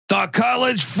The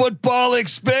college football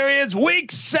experience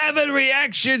week 7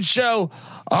 reaction show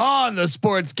on the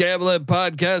Sports Gambling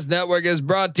Podcast Network is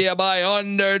brought to you by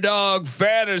Underdog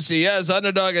Fantasy. Yes,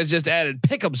 Underdog has just added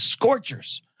Pick'em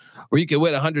Scorchers, where you can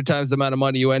win 100 times the amount of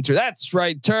money you enter. That's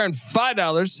right. Turn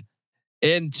 $5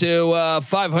 into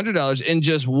 $500 in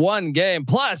just one game.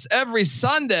 Plus, every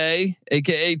Sunday,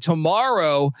 aka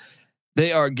tomorrow,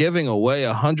 they are giving away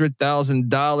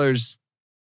 $100,000.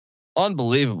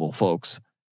 Unbelievable, folks.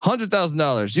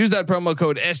 $100,000. Use that promo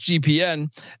code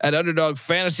SGPN at Underdog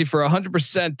Fantasy for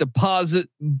 100% deposit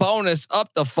bonus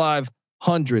up to $500.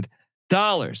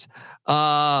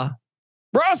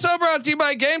 We're also brought to you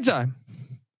by Game Time.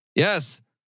 Yes,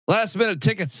 last minute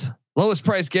tickets, lowest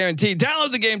price guaranteed.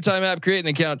 Download the Game Time app, create an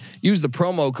account, use the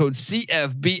promo code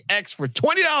CFBX for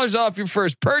 $20 off your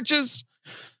first purchase.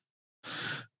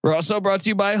 We're also brought to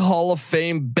you by Hall of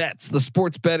Fame Bets, the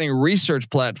sports betting research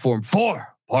platform for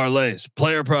parlays,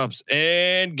 player props,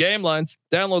 and game lines.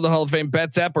 Download the Hall of Fame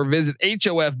Bets app or visit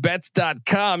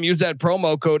hofbets.com. Use that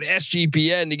promo code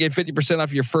SGPN to get 50%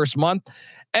 off your first month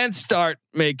and start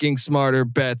making smarter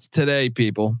bets today,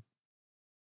 people.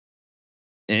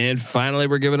 And finally,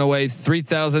 we're giving away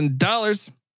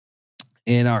 $3,000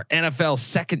 in our NFL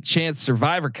Second Chance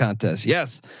Survivor Contest.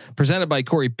 Yes, presented by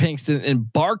Corey Pinkston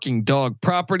and Barking Dog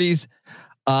Properties.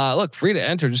 Look, free to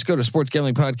enter. Just go to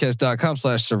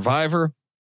sportsgamblingpodcast.com/survivor.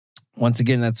 Once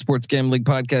again, that's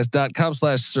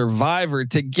sportsgamblingpodcast.com/survivor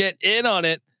to get in on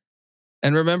it.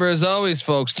 And remember, as always,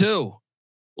 folks, too,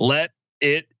 let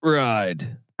it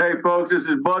ride. Hey, folks, this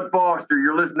is Bud Foster.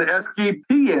 You're listening to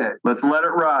SGPN. Let's let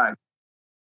it ride.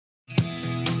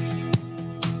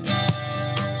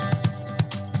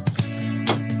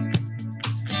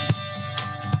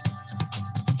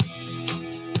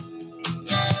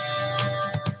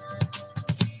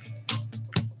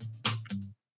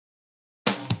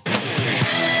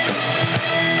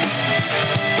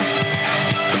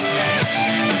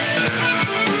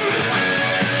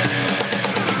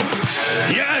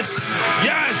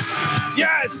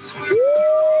 Yes. Woo!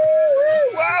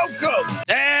 Welcome.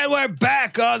 And we're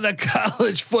back on the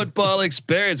college football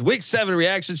experience. Week 7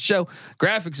 reaction show.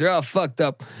 Graphics are all fucked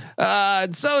up.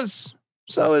 And so is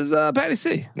Patty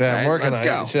C. Yeah, I'm working Let's on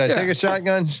go. it. Should I take a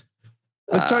shotgun?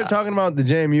 Let's start talking about the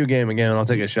JMU game again. I'll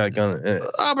take a shotgun.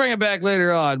 I'll bring it back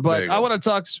later on, but I want to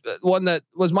talk one that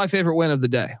was my favorite win of the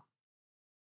day.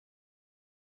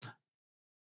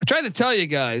 I tried to tell you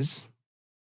guys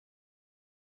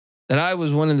that I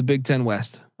was winning the Big Ten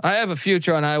West. I have a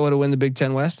future on Iowa to win the Big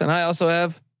Ten West, and I also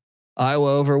have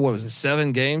Iowa over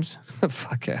 7 games.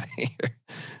 Fuck out of here,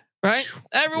 right?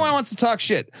 Everyone wants to talk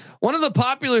shit. One of the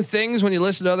popular things when you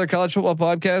listen to other college football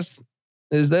podcasts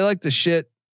is they like to shit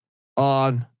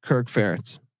on Kirk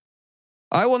Ferentz.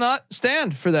 I will not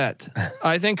stand for that.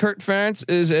 I think Kirk Ferentz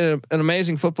is an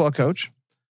amazing football coach,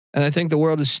 and I think the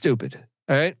world is stupid.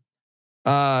 All right,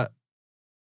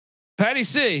 Patty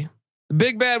C. The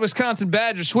big bad Wisconsin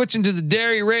Badgers switching to the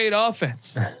Dairy Raid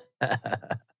offense at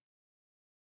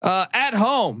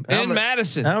home in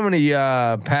Madison. How many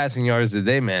passing yards did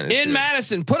they manage? In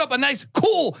Madison, put up a nice,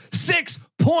 cool 6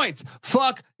 points.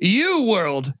 Fuck you,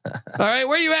 world. All right,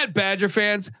 where you at, Badger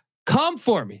fans? Come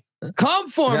for me. Come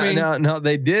for me. No,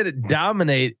 they did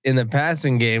dominate in the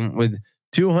passing game with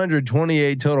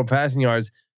 228 total passing yards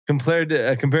compared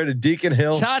to Deacon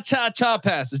Hill. Cha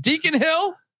passes. Deacon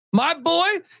Hill. My boy,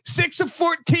 6 of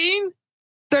 14,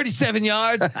 37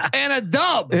 yards, and a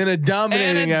dub. In a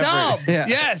dominating effort. Yeah.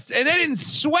 Yes, and they didn't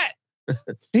sweat.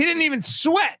 He didn't even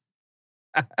sweat.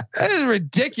 That is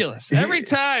ridiculous. Every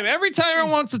time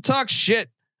everyone wants to talk shit.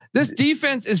 This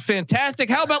defense is fantastic.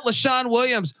 How about LaShawn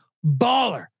Williams?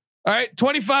 Baller. All right,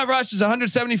 25 rushes,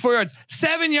 174 yards,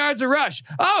 7 yards a rush.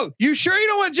 Oh, you sure you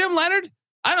don't want Jim Leonard?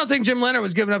 I don't think Jim Leonard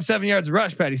was giving up 7 yards a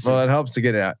rush, Patty. Well, it helps to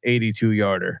get an 82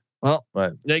 yarder. Well,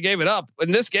 they gave it up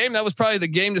in this game. That was probably the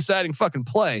game deciding fucking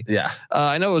play. Yeah.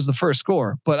 I know it was the first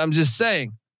score, but I'm just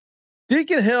saying.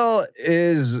 Deacon Hill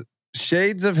is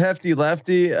shades of hefty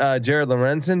lefty, Jared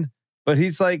Lorenzen, but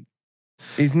he's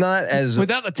not as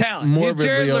without the talent. He's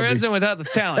Jared Lorenzen without the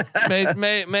talent.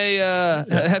 may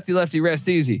hefty lefty rest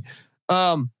easy.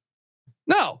 No,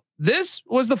 this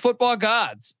was the football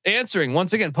gods answering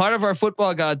once again, part of our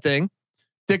football god thing.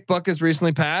 Dick Buck has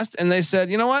recently passed and they said,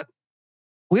 you know what?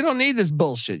 We don't need this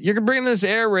bullshit. You're bringing this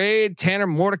air raid, Tanner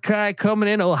Mordecai coming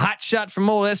in, hot shot from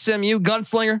old SMU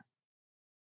gunslinger.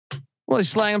 Well, he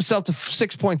slang himself to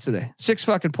 6 points today. 6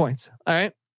 fucking points. All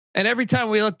right. And every time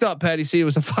we looked up, Patty C, it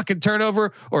was a fucking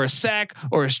turnover or a sack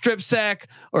or a strip sack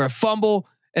or a fumble.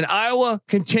 And Iowa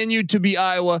continued to be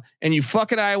Iowa. And you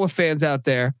fucking Iowa fans out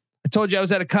there, I told you I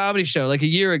was at a comedy show like a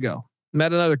year ago.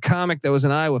 Met another comic that was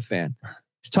an Iowa fan.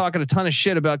 He's talking a ton of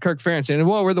shit about Kirk Ferentz, and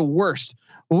well, we're the worst.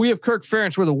 Well, we have Kirk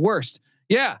Ferentz. We're the worst.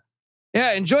 Yeah.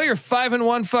 Enjoy your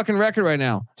 5-1 fucking record right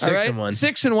now. 6-1.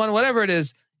 6-1, whatever it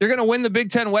is. You're going to win the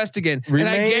Big Ten West again. And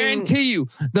I guarantee you,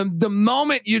 the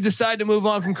moment you decide to move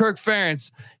on from Kirk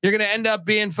Ferentz, you're going to end up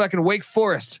being fucking Wake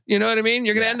Forest. You know what I mean?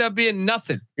 You're going to end up being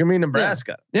nothing. You're going to be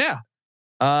Nebraska. Yeah.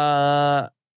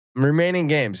 Remaining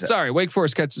games. Sorry, Wake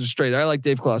Forest catches it straight. I like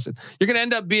Dave Clawson. You're going to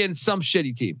end up being some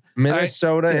shitty team.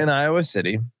 Minnesota and Iowa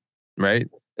City, right?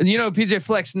 And PJ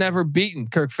Fleck's never beaten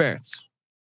Kirk Ferentz.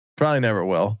 Probably never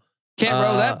will. Can't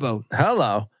row that boat.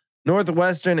 Hello.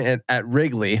 Northwestern at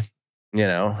Wrigley. Who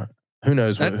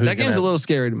knows? That game's a little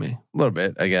scary to me. A little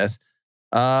bit, I guess.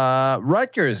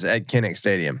 Rutgers at Kinnick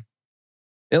Stadium.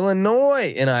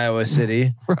 Illinois in Iowa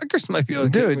City. Rutgers might be able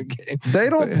to game. They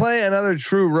don't play another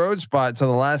true road spot till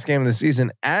the last game of the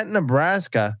season at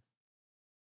Nebraska.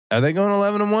 Are they going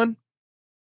 11-1?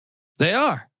 They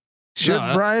are. Should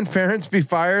Brian Ferentz be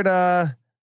fired?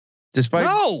 Despite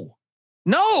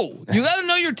no, you got to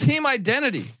know your team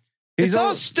identity. It's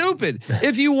all stupid.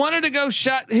 If you wanted to go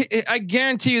shot, I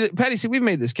guarantee you that Patty. See, we've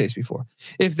made this case before.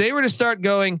 If they were to start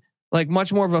going like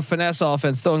much more of a finesse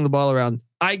offense, throwing the ball around,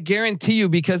 I guarantee you,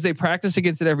 because they practice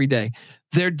against it every day,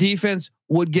 their defense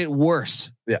would get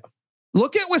worse. Yeah.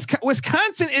 Look at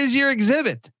Wisconsin is your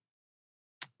exhibit.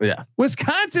 Yeah.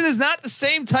 Wisconsin is not the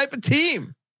same type of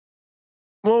team.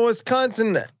 Well,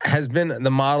 Wisconsin has been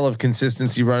the model of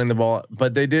consistency running the ball,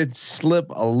 but they did slip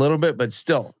a little bit, but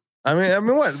still. I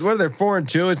mean, what are they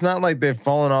 4-2? It's not like they've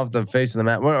fallen off the face of the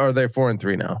map. What are they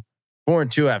 4-3 now?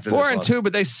 4-2 after 4-2,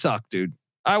 but they suck, dude.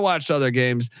 I watched other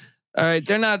games. All right,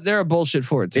 they're a bullshit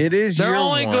 4-2. It is their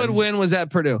only good win was at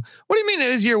Purdue. What do you mean it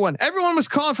is year one? Everyone was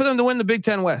calling for them to win the Big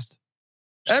Ten West.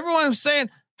 Everyone was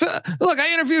saying, look,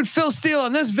 I interviewed Phil Steele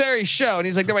on this very show, and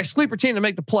he's like, they're my sleeper team to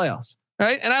make the playoffs.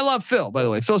 Right. And I love Phil, by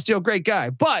the way. Phil Steele, great guy,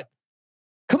 but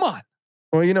come on.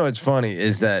 Well, what's funny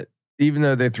is that even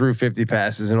though they threw 50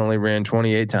 passes and only ran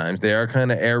 28 times, they are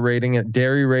kind of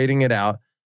dairy rating it out.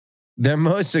 Their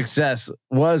most success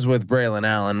was with Braylon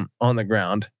Allen on the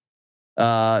ground.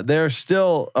 They're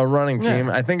still a running team.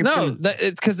 I think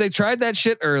it's because they tried that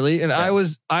shit early, and I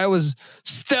was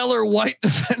stellar white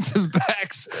defensive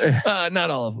backs.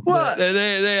 Not all of them. Well,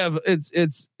 they have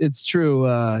it's true.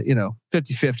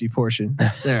 50-50 portion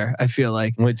there. I feel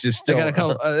like, which is still they got a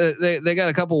couple. They got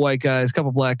a couple white guys,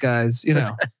 couple black guys.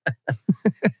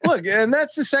 Look, and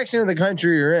that's the section of the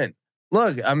country you're in.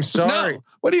 Look, I'm sorry. No,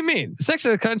 what do you mean? The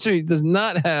section of the country does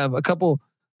not have a couple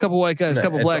white guys,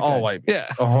 couple black all guys. White, yeah,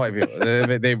 all white people.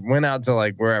 they went out to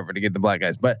like wherever to get the black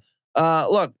guys. But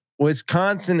look,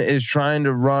 Wisconsin is trying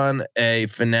to run a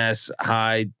finesse,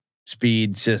 high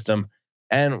speed system,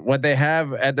 and what they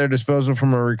have at their disposal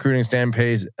from a recruiting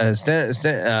standpoint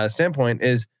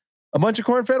is a bunch of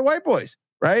corn-fed white boys,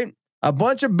 right? A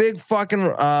bunch of big fucking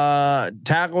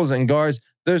tackles and guards.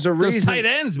 There's a reason. Those tight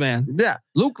ends, man. Yeah,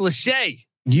 Luke Lachey.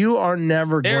 You are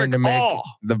never Eric going to make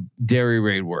the dairy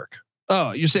raid work.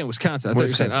 Oh, you're saying Wisconsin. I thought you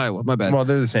were saying Iowa. My bad. Well,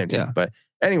 they're the same team. Yeah. But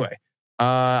anyway,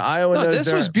 Iowa. No,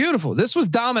 this was beautiful. This was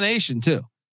domination too.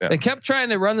 Yeah. They kept trying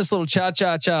to run this little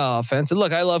cha-cha-cha offense. And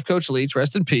look, I love Coach Leach.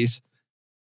 Rest in peace.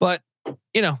 But,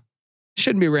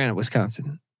 shouldn't be ran at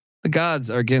Wisconsin. The gods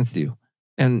are against you.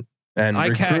 And I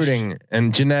recruiting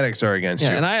and genetics are against you.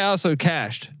 And I also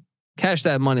cashed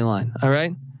that money line. All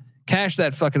right. Cash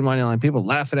that fucking money line. People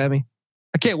laughing at me.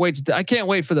 I can't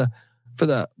wait for the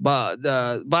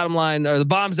bottom line or the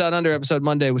Bombs Down Under episode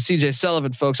Monday with CJ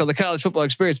Sullivan, folks, on the College Football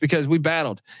Experience, because we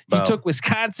battled. He took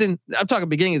Wisconsin. I'm talking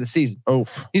beginning of the season.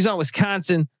 He's on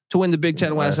Wisconsin to win the Big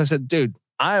Ten West. I said, dude,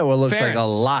 Iowa looks like a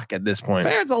lock at this point.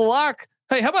 Ferentz a lock.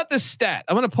 Hey, how about this stat?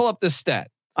 I'm going to pull up this stat.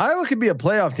 Iowa could be a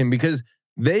playoff team because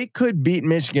they could beat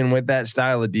Michigan with that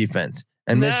style of defense.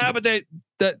 And but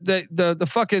the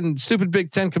fucking stupid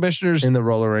Big Ten commissioners in the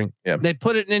roller ring. Yeah, they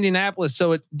put it in Indianapolis,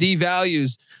 so it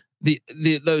devalues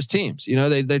those teams.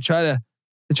 They try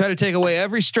to take away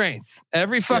every strength,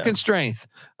 every fucking strength.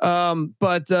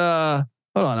 But hold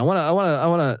on, I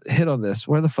want to hit on this.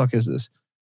 Where the fuck is this?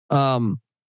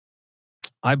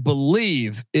 I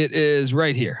believe it is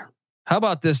right here. How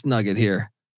about this nugget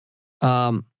here?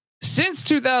 Since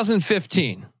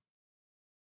 2015,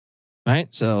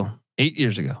 right? So 8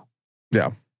 years ago.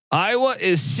 Yeah. Iowa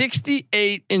is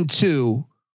 68-2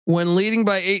 when leading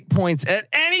by 8 points at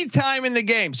any time in the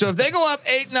game. So if they go up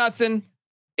 8-0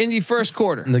 in the first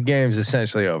quarter, the game's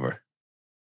essentially over.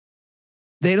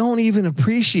 They don't even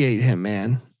appreciate him,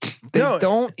 man. They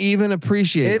don't even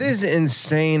appreciate it. It is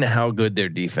insane how good their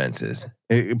defense is.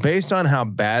 Based on how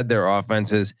bad their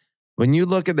offense is. When you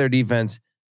look at their defense,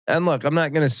 and look, I'm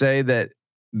not going to say that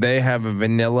they have a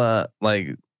vanilla,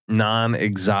 like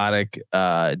non-exotic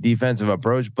defensive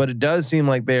approach, but it does seem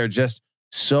like they are just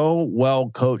so well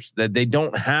coached that they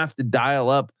don't have to dial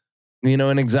up,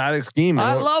 an exotic scheme.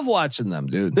 I love watching them,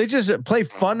 dude. They just play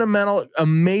fundamental,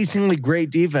 amazingly great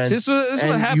defense. This is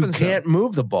what happens. You can't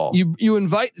move the ball. You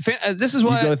invite. This is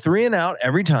why you go 3 and out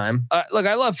every time. Look,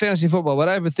 I love fantasy football, but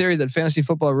I have a theory that fantasy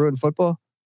football ruined football,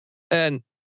 and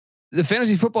the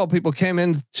fantasy football people came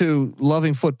into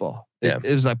loving football. Yeah.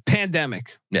 It was a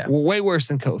pandemic. Yeah, way worse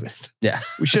than COVID. Yeah,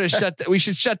 we should have we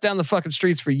should shut down the fucking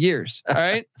streets for years. All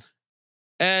right,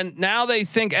 and now they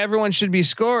think everyone should be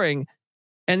scoring.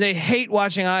 And they hate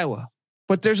watching Iowa,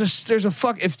 but there's a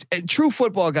fuck. If true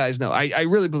football guys know, I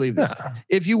really believe this. Yeah.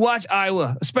 If you watch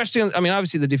Iowa, especially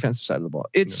obviously the defensive side of the ball,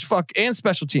 it's and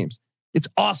special teams. It's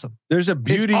awesome. There's a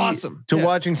beauty to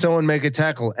watching someone make a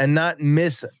tackle and not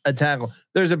miss a tackle.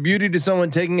 There's a beauty to someone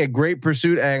taking a great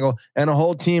pursuit angle and a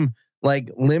whole team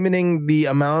like limiting the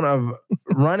amount of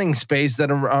running space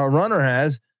that a runner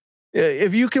has.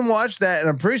 If you can watch that and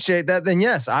appreciate that, then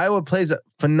yes, Iowa plays a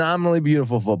phenomenally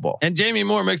beautiful football. And Jamie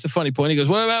Moore makes a funny point. He goes,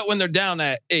 "What about when they're down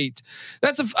at 8?"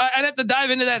 I'd have to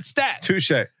dive into that stat.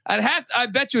 Touche. I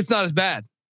bet you it's not as bad.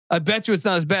 I bet you it's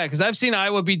not as bad because I've seen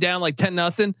Iowa be down like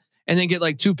 10-0 and then get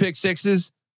like 2 pick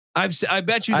sixes. I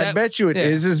bet you it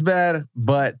is as bad,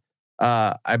 but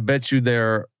I bet you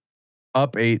they're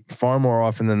up 8 far more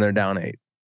often than they're down 8.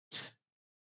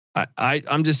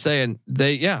 I'm just saying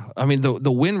the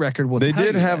win record will. They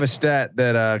did have a stat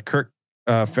that Kirk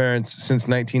Ferentz since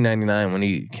 1999 when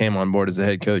he came on board as the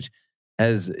head coach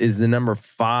is the number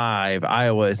 5.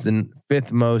 Iowa is the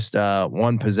 5th most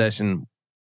 1 possession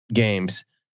games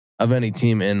of any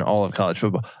team in all of college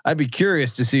football. I'd be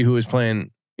curious to see who was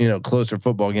playing closer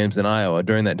football games than Iowa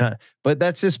during that time, but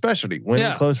that's his specialty,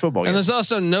 winning close football games. And there's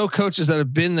also no coaches that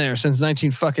have been there since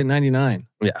 1999.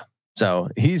 Yeah. So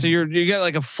you get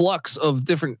like a flux of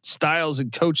different styles and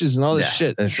coaches and all this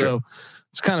shit. So true.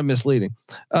 It's kind of misleading.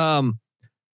 I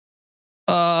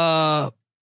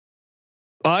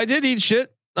did eat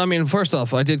shit. I mean, first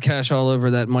off, I did cash all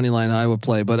over that money line Iowa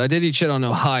play, but I did eat shit on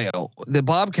Ohio. The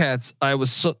Bobcats, I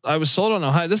was sold on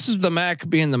Ohio. This is the MAC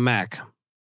being the MAC.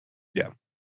 Yeah.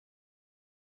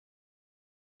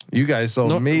 You guys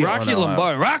sold me Rocky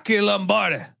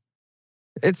Lombardi.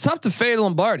 It's tough to fade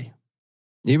Lombardi.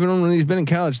 Even when he's been in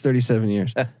college 37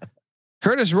 years.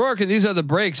 Curtis Rourke and these other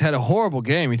breaks had a horrible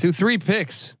game. He threw 3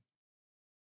 picks,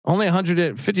 only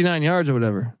 159 yards or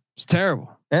whatever. It's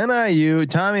terrible. NIU,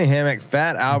 Tommy Hammock,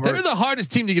 Fat Albert. They're the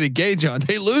hardest team to get a gauge on.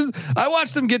 They lose. I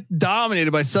watched them get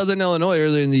dominated by Southern Illinois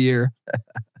earlier in the year.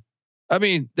 I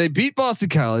mean, they beat Boston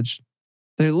College.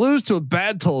 They lose to a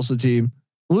bad Tulsa team.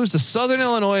 Lose to Southern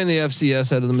Illinois in the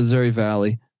FCS out of the Missouri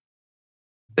Valley.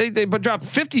 They dropped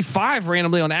 55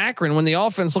 randomly on Akron when the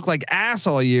offense looked like ass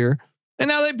all year. And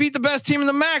now they beat the best team in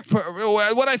the MAC.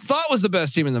 What I thought was the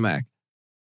best team in the MAC.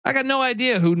 I got no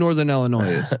idea who Northern Illinois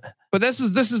is, but this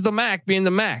is the MAC being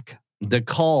the MAC. The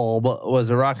Kolb was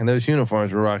a rocking. Those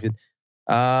uniforms were rocking.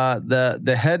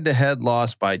 The head-to-head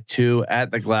loss by 2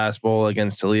 at the Glass Bowl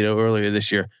against Toledo earlier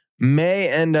this year may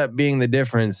end up being the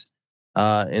difference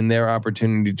in their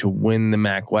opportunity to win the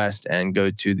MAC West and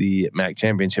go to the MAC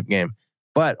championship game.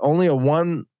 But only a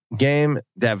 1 game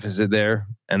deficit there.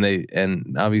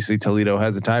 And obviously Toledo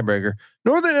has a tiebreaker.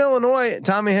 Northern Illinois,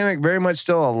 Tommy Hammock very much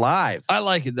still alive. I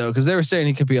like it though, because they were saying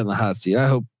he could be on the hot seat.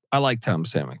 I like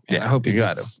Thomas Hammock. Man. Yeah, I hope you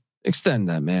got him. Extend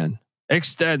that, man.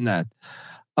 Extend that.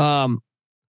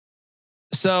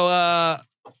 So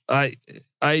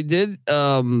I did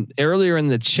earlier in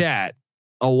the chat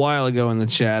a while ago in the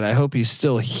chat. I hope he's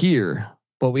still here.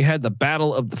 But we had the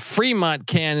Battle of the Fremont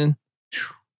Cannon.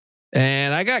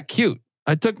 And I got cute.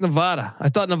 I took Nevada. I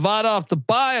thought Nevada off the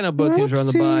bye. I know both teams are on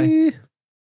the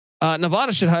bye.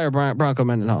 Nevada should hire Bronco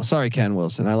Mendenhall. Sorry, Ken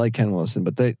Wilson. I like Ken Wilson,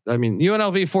 but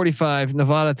UNLV 45,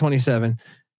 Nevada 27.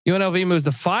 UNLV moves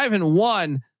to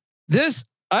 5-1.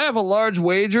 I have a large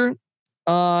wager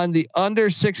on the under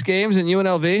 6 games in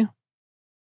UNLV.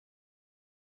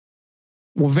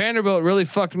 Well, Vanderbilt really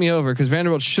fucked me over because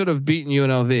Vanderbilt should have beaten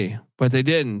UNLV, but they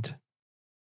didn't.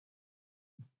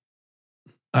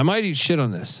 I might eat shit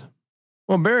on this.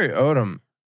 Well, Barry Odom.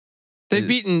 They've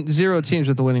beaten 0 teams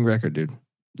with a winning record, dude.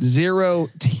 0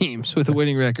 teams with a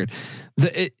winning record.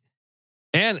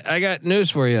 And I got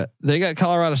news for you. They got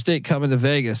Colorado State coming to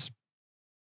Vegas,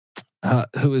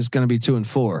 who is going to be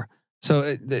 2-4.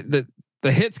 So the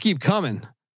hits keep coming.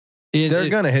 They're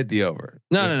going to hit the over.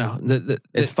 No.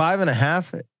 It's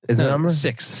 5.5. Is the number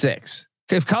 6?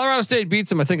 Okay, if Colorado State beats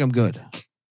them, I think I'm good.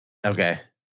 Okay.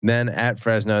 Then at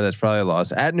Fresno, that's probably a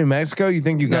loss. At New Mexico, you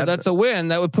think you got? No, that's a win.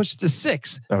 That would push it to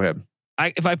 6. Okay.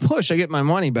 if I push, I get my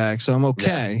money back, so I'm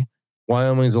okay. Yeah.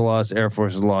 Wyoming's a loss. Air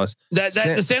Force is a loss.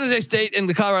 The San Jose State and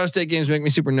the Colorado State games make me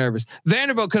super nervous.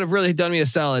 Vanderbilt could have really done me a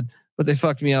solid, but they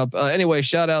fucked me up. Anyway,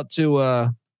 shout out to.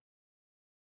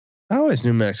 How is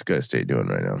New Mexico State doing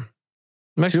right now?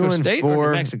 Mexico State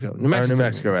or New Mexico? New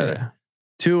Mexico, rather.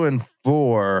 Yeah.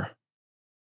 2-4,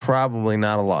 probably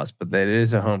not a loss, but that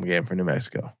is a home game for New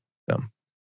Mexico. So.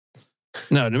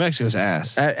 No, New Mexico's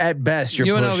ass. At best, you're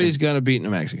UNLV's going to beat New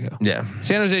Mexico. Yeah.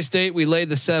 San Jose State, we laid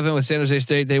the 7 with San Jose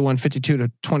State. They won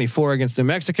 52-24 against New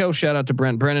Mexico. Shout out to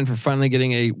Brent Brennan for finally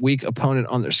getting a weak opponent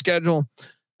on their schedule.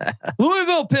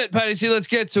 Louisville Pitt, Patty C. Let's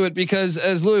get to it because,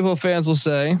 as Louisville fans will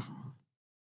say,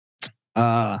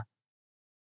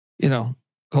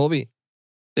 Colby,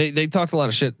 they talked a lot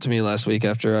of shit to me last week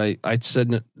after I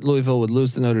said Louisville would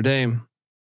lose to Notre Dame.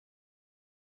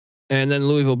 And then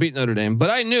Louisville beat Notre Dame, but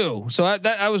I knew, so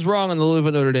I was wrong on the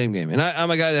Louisville Notre Dame game. And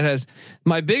I'm a guy that has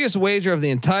my biggest wager of the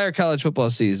entire college football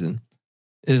season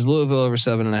is Louisville over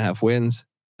 7.5 wins,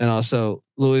 and also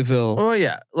Louisville. Oh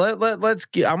yeah, let's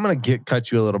get. I'm gonna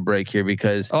cut you a little break here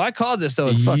because I called this though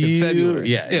in fucking February.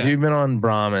 Yeah, you've been on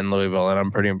Braum and Louisville, and I'm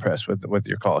pretty impressed with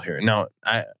your call here. Now,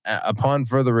 upon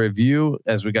further review,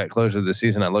 as we got closer to the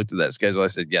season, I looked at that schedule. I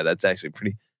said, yeah, that's actually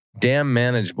pretty damn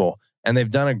manageable. And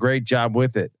they've done a great job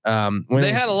with it.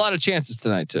 They had a lot of chances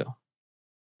tonight too.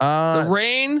 The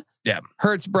rain,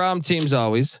 hurts Braum teams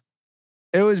always.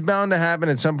 It was bound to happen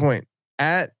at some point.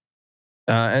 At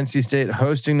NC State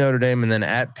hosting Notre Dame and then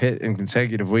at Pitt in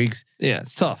consecutive weeks. Yeah,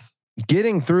 it's tough.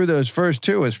 Getting through those first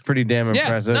two was pretty damn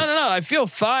impressive. No. I feel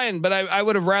fine, but I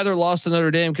would have rather lost to Notre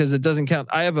Dame because it doesn't count.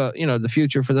 I have the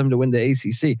future for them to win the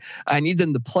ACC. I need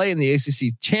them to play in the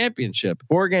ACC championship.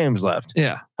 4 games left.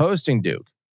 Yeah, hosting Duke.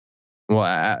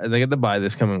 Well, they get the bye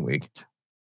this coming week.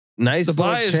 Nice. The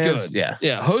bye is good.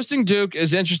 Yeah. Hosting Duke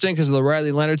is interesting because of the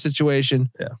Riley Leonard situation.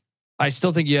 Yeah. I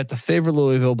still think you have to favor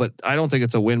Louisville, but I don't think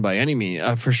it's a win by any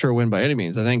means. For sure, win by any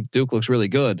means. I think Duke looks really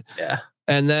good. Yeah.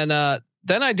 And then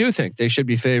I do think they should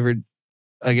be favored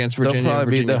against Virginia. They'll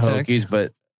probably Virginia beat the Tech. Hokies,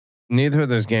 but neither of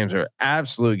those games are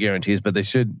absolute guarantees. But they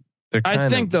should. I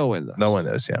think they'll win those. They'll win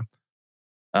those. Yeah.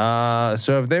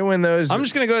 So if they win those, I'm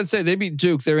just going to go ahead and say they beat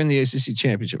Duke. They're in the ACC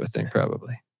championship, I think,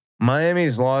 probably.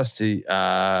 Miami's lost to,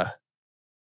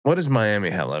 what does Miami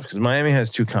have left? Because Miami has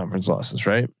 2 conference losses,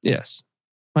 right? Yes.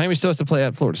 Miami still has to play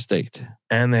at Florida State.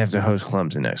 And they have to host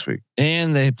Clemson next week.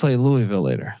 And they play Louisville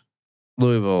later.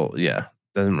 Louisville,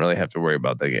 doesn't really have to worry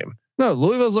about that game. No,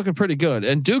 Louisville's looking pretty good.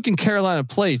 And Duke and Carolina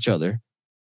play each other.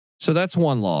 So that's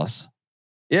 1 loss.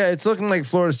 Yeah, it's looking like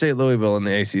Florida State, Louisville in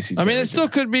the ACC. I mean, it still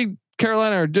could be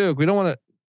Carolina or Duke. We don't want to,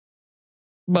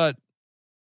 but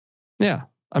yeah.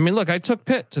 I mean, look, I took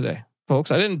Pitt today,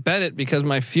 folks. I didn't bet it because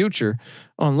my future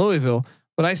on Louisville,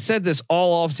 but I said this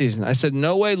all off season. I said,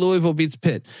 no way Louisville beats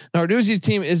Pitt. Now Arduzzi's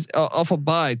team is off a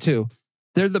bye too.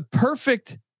 They're the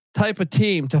perfect type of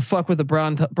team to fuck with the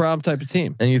Braum type of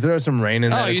team. And you throw some rain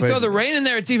in there. Oh, you throw the rain in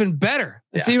there. It's even better.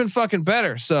 It's even fucking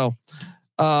better. So,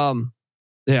 I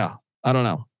don't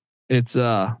know. It's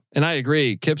and I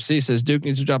agree. Kip C says Duke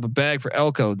needs to drop a bag for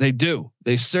Elko. They do.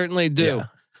 They certainly do.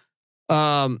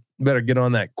 Yeah. Better get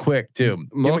on that quick too.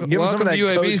 Welcome to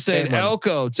UAB saying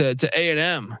Elko to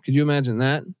A&M. Could you imagine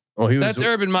that? Well, that's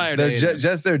Urban Meyer.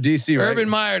 Just their DC, right? Urban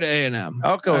Meyer to A&M.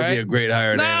 Elko would be a great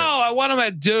hire. No, I want him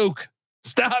at Duke.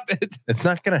 Stop it. It's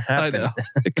not going to happen. I know.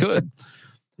 It could.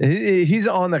 He's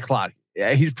on the clock.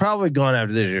 Yeah, he's probably gone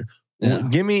after this year. Yeah.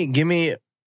 Give me.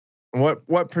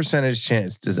 What percentage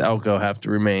chance does Elko have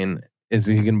to remain? Is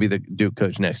he going to be the Duke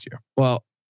coach next year? Well,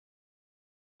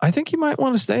 I think he might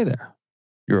want to stay there.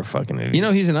 You're a fucking idiot. You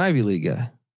know, he's an Ivy League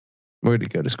guy. Where did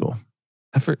he go to school?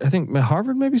 I think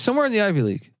Harvard, maybe somewhere in the Ivy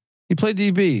League. He played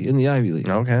DB in the Ivy League.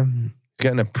 Okay.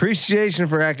 Got an appreciation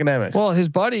for academics. Well, his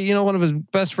buddy, one of his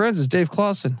best friends is Dave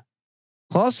Clawson.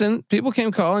 Clawson, people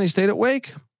came calling. He stayed at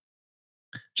Wake.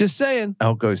 Just saying.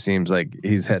 Elko seems like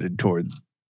he's headed toward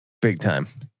big time.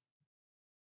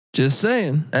 Just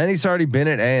saying. And he's already been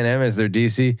at A&M as their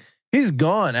DC. He's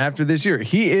gone after this year.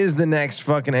 He is the next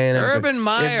fucking A&M. Urban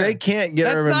Meyer. If they can't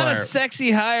get Urban Meyer. That's not a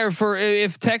sexy hire for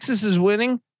if Texas is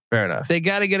winning. Fair enough. They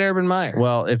got to get Urban Meyer.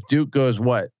 Well, if Duke goes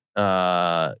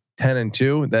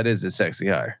 10-2, that is a sexy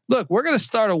hire. Look, we're going to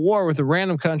start a war with a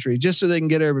random country just so they can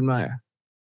get Urban Meyer.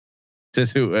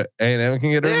 Just who A&M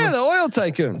can get Urban? Yeah, the oil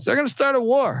tycoons. They're going to start a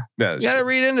war. You got to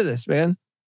read into this, man.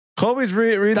 Colby's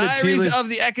read Diaries the of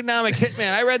the Economic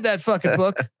Hitman. I read that fucking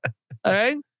book. All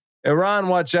right. Iran,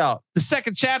 watch out. The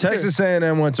second chapter. Texas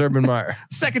A&M wants Urban Meyer.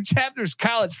 Second chapter is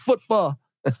college football.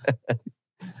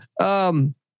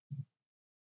 College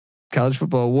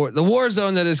football war. The war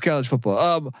zone that is college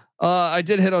football. I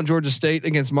did hit on Georgia State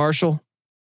against Marshall.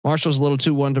 Marshall's a little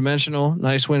too one-dimensional.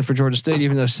 Nice win for Georgia State,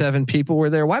 even though 7 people were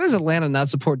there. Why does Atlanta not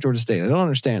support Georgia State? I don't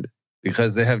understand it.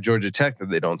 Because they have Georgia Tech that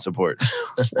they don't support.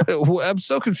 I'm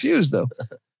so confused though.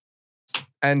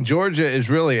 And Georgia is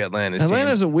really Atlanta's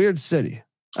Atlanta's team. a weird city.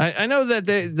 I know that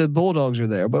the Bulldogs are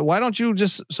there, but why don't you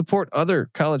just support other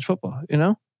college football? You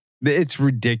know, It's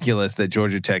ridiculous that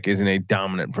Georgia Tech isn't a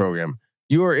dominant program.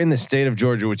 You are in the state of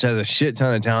Georgia, which has a shit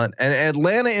ton of talent, and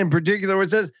Atlanta in particular,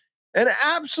 which has an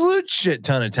absolute shit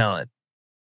ton of talent.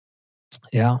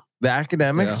 Yeah, The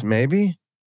academics, maybe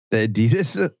the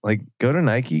Adidas, like go to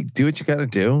Nike, do what you got to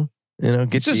do. You know,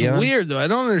 get it's just Deion. weird though. I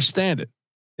don't understand it.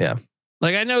 Yeah,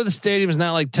 like I know the stadium is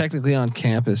not like technically on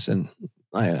campus, and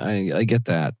I get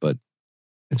that, but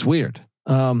it's weird.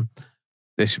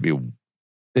 They should be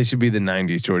the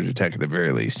 '90s Georgia Tech at the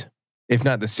very least, if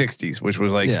not the '60s, which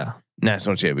was like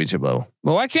national championship level.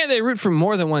 Well, why can't they root for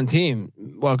more than one team?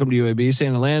 Welcome to UAB.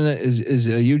 Saying Atlanta is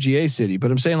a UGA city,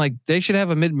 but I'm saying like they should have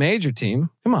a mid-major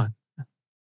team. Come on.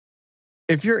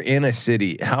 If you're in a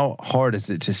city, how hard is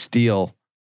it to steal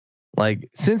like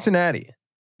Cincinnati?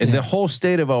 And the whole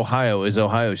state of Ohio is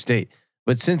Ohio State,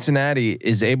 but Cincinnati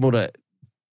is able to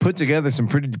put together some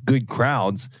pretty good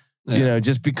crowds, you know,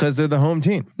 just because they're the home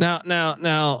team.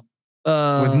 Now,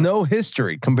 with no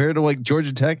history compared to like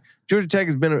Georgia Tech. Georgia Tech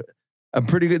has been a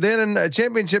pretty good. They had a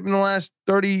championship in the last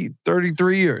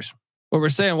 33 years. What we're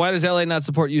saying, why does LA not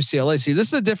support UCLA? See, this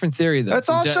is a different theory though. That's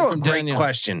also a great Danielle.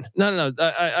 question. No.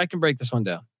 I can break this one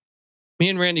down. Me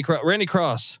and Randy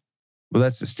Cross. Well,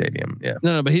 that's the stadium. Yeah.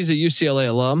 No, but he's a UCLA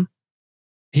alum.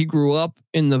 He grew up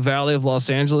in the Valley of Los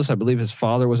Angeles. I believe his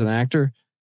father was an actor.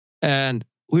 And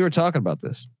we were talking about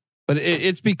this, but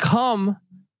it's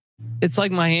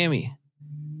like Miami.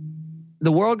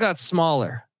 The world got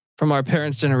smaller from our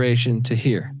parents' generation to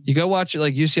here. You go watch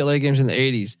like UCLA games in the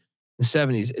 80s, the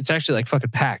 70s. It's actually like fucking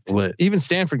packed. Lit. Even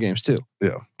Stanford games too.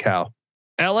 Yeah. Cal.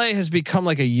 LA has become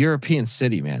like a European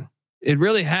city, man. It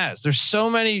really has. There's so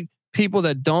many people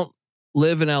that don't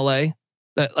live in LA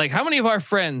that like, how many of our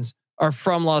friends are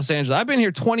from Los Angeles? I've been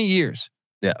here 20 years.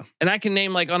 Yeah. And I can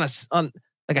name like on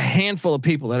like a handful of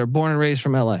people that are born and raised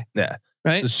from LA. Yeah.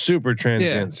 Right. It's a super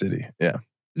transient city. Yeah.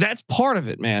 That's part of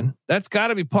it, man. That's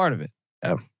gotta be part of it.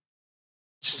 Yeah.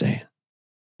 Just saying.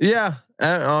 Yeah.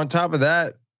 And on top of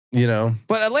that, you know,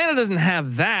 but Atlanta doesn't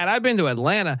have that. I've been to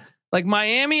Atlanta. Like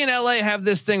Miami and LA have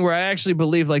this thing where I actually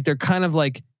believe like they're kind of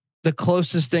like the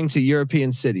closest thing to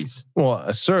European cities.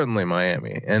 Well, certainly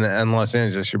Miami and Los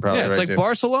Angeles. You're probably it's right like too.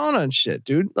 Barcelona and shit,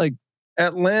 dude. Like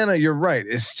Atlanta, you're right.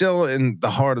 It's still in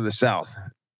the heart of the South.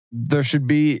 There should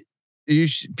be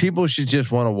people should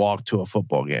just want to walk to a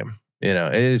football game. You know,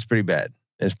 it is pretty bad.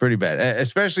 It's pretty bad,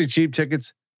 especially cheap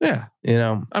tickets. Yeah, you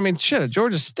know, I mean, shit. At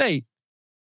Georgia State,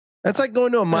 that's like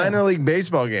going to a minor league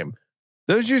baseball game.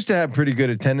 Those used to have pretty good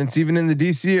attendance, even in the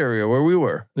DC area where we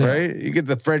were. Right, you get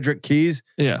the Frederick Keys.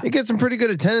 Yeah, you get some pretty good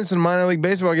attendance in a minor league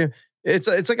baseball game. It's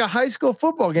like a high school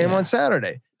football game on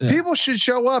Saturday. Yeah. People should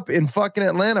show up in fucking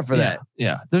Atlanta for that.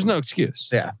 Yeah, there's no excuse.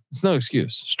 Yeah, it's no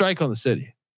excuse. Strike on the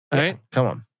city. All right,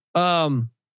 come on.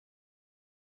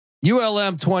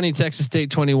 ULM 20, Texas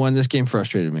State 21. This game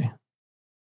frustrated me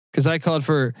because I called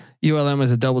for ULM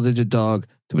as a double-digit dog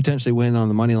to potentially win on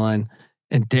the money line,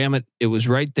 and damn it, it was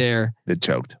right there. It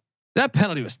choked. That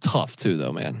penalty was tough too,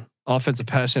 though, man. Offensive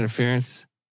pass interference.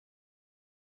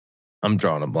 I'm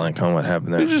drawing a blank on what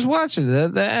happened there. You're just watching it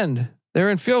at the end. They're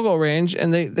in field goal range,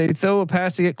 and they throw a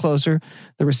pass to get closer.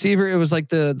 The receiver, it was like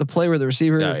the play where the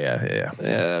receiver. Oh yeah.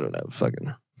 I don't know,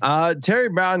 fucking. Terry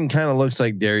Bowden kind of looks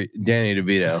like Danny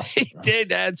DeVito. He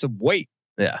did add some weight.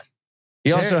 Yeah.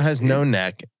 He also has no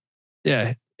neck.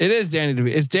 Yeah, it is Danny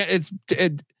DeVito.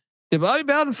 Did Bobby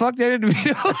Bowden fuck Danny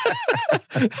DeVito?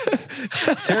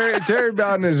 Terry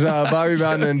Bowden is Bobby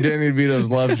Bowden and Danny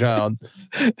DeVito's love child.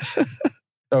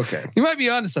 Okay. You might be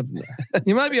onto something there.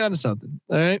 You might be onto something.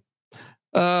 All right.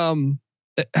 How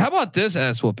about this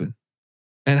ass whooping?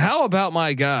 And how about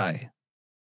my guy?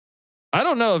 I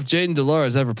don't know if Jaden Delora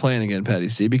is ever playing again, Patty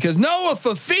C, because Noah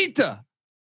Fafita,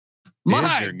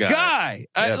 my guy.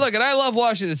 Yep. Look, and I love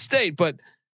Washington State, but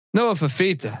Noah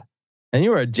Fafita. And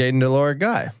you were a Jaden Delora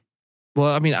guy.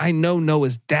 Well, I mean, I know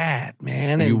Noah's dad,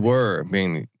 man. You were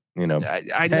being, you know,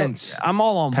 I know. I'm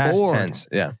all on past board. tense.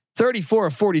 Yeah. 34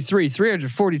 of 43,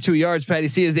 342 yards. Patty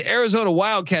C as the Arizona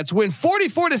Wildcats win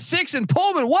 44-6 in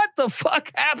Pullman. What the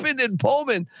fuck happened in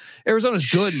Pullman? Arizona's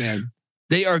good, man.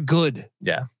 They are good.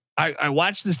 Yeah. I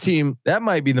watched this team. That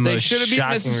might be the most. They should have beat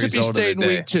Mississippi State in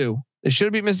week 2. They should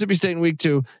have beat Mississippi State in week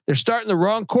 2. They're starting the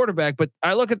wrong quarterback, but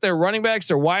I look at their running backs,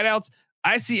 their wideouts.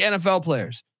 I see NFL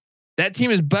players. That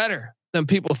team is better than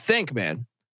people think, man.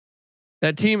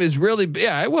 That team is really.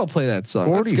 Yeah, I will play that song.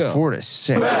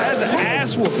 44-6. That's an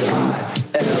ass whooping.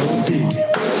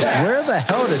 Where the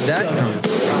hell did that come?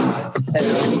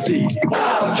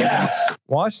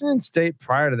 Washington State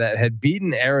prior to that had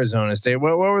beaten Arizona State.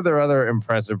 What were their other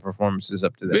impressive performances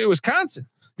up to that? Beat Wisconsin.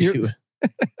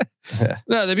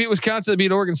 No, they beat Wisconsin. They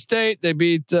beat Oregon State. They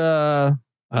beat I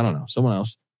don't know, someone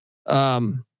else.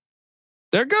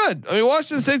 They're good. I mean,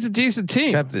 Washington State's a decent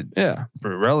team. Kept it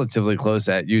relatively close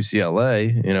at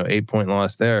UCLA. 8-point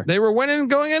loss there. They were winning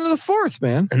going into the fourth,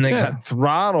 man, and they got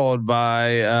throttled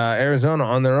by Arizona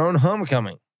on their own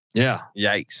homecoming. Yeah,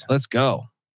 yikes. Let's go.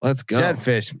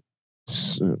 Jetfish,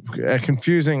 a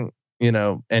confusing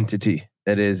entity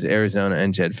that is Arizona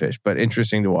and Jetfish, but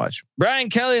interesting to watch. Brian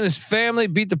Kelly and his family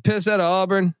beat the piss out of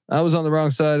Auburn. I was on the wrong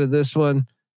side of this one.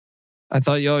 I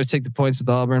thought you always take the points with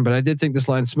Auburn, but I did think this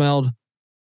line smelled.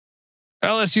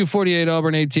 LSU 48,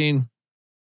 Auburn 18.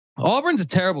 Auburn's a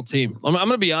terrible team. I'm going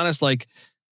to be honest. Like,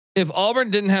 if Auburn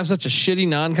didn't have such a shitty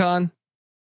non-con,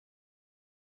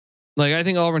 I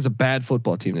think Auburn's a bad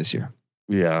football team this year.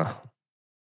 Yeah,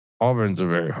 Auburn's a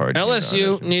very hard.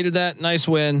 LSU needed that nice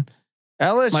win.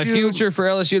 LSU, my future for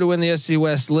LSU to win the SC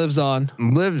West lives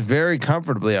very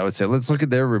comfortably. I would say. Let's look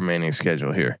at their remaining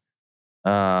schedule here.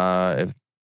 If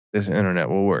this internet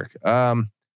will work.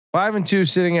 5-2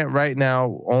 sitting at right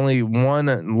now. Only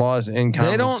one loss in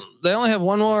conference. They only have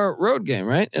one more road game,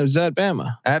 right? It was at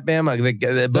Bama. At Bama,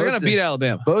 they're going to beat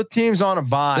Alabama. Both teams on a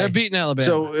bye. They're beating Alabama.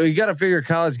 So you got to figure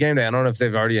College Game Day. I don't know if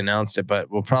they've already announced it,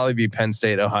 but we'll probably be Penn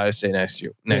State, Ohio State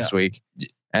next week,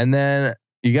 and then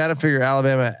you got to figure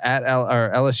Alabama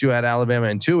or LSU at Alabama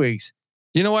in 2 weeks.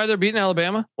 You know why they're beating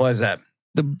Alabama? What is that?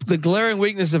 The glaring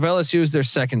weakness of LSU is their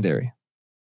secondary.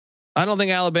 I don't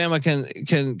think Alabama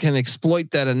can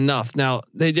exploit that enough. Now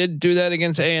they did do that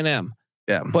against A&M.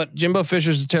 Yeah, but Jimbo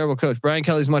Fisher's a terrible coach. Brian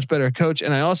Kelly's much better coach,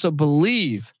 and I also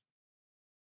believe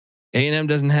A&M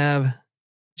doesn't have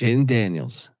Jaden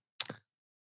Daniels,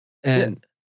 and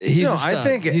he's a stud. I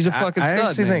think he's a fucking stud. I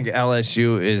actually think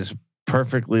LSU is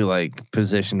perfectly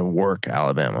positioned to work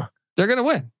Alabama. They're going to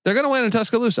win. They're going to win in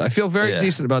Tuscaloosa. I feel very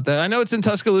decent about that. I know it's in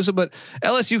Tuscaloosa, but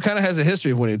LSU kind of has a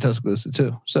history of winning in Tuscaloosa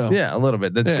too. So yeah, a little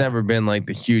bit. That's never been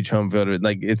the huge home field.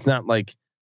 It's not like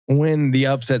when the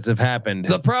upsets have happened.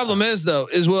 The problem is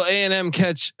will A&M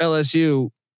catch LSU,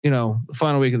 the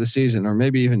final week of the season, or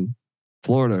maybe even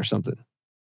Florida or something?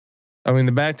 I mean,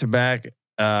 the back-to-back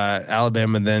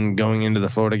Alabama, then going into the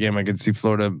Florida game, I could see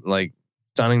Florida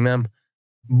stunning them,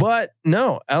 but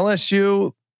no,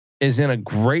 LSU is in a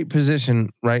great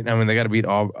position right now. I mean, they got to beat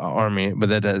Army, but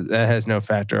that has no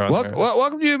factor on.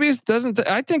 Welcome to UB.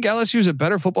 I think LSU is a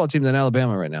better football team than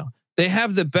Alabama right now. They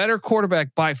have the better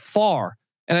quarterback by far,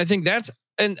 and I think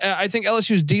I think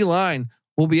LSU's D line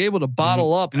will be able to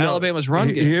bottle up Alabama's run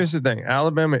game. Here's the thing: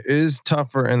 Alabama is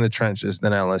tougher in the trenches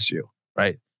than LSU,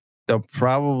 right? They'll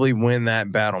probably win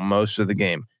that battle most of the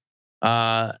game,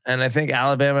 and I think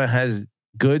Alabama has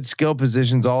good skill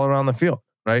positions all around the field,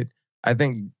 right? I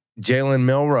think Jalen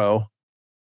Milroe,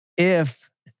 if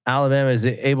Alabama is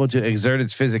able to exert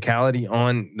its physicality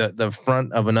on the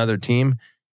front of another team,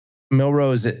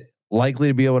 Milroe is likely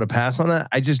to be able to pass on that.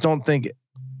 I just don't think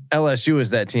LSU is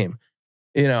that team.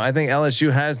 I think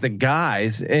LSU has the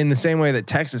guys in the same way that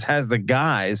Texas has the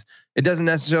guys. It doesn't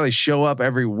necessarily show up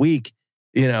every week,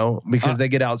 because they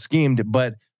get out schemed.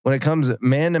 But when it comes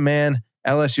man to man,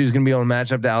 LSU is going to be able to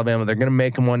match up to Alabama. They're going to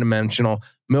make them one dimensional.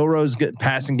 Milroe's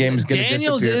passing game is going to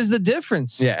Daniels is the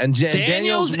difference. Yeah, and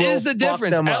Daniels is the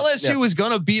difference. LSU is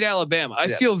going to beat Alabama. I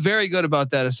feel very good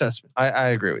about that assessment. I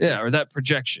agree with you. Or that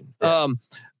projection.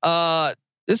 Yeah.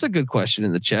 This is a good question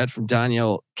in the chat from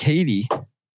Daniel Katie.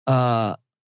 Or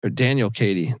Daniel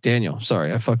Katie. Daniel,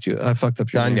 sorry, I fucked you. I fucked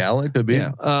up your name. Don Gallic could be.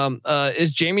 Yeah.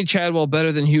 Is Jamie Chadwell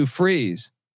better than Hugh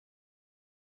Freeze?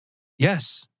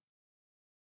 Yes.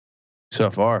 So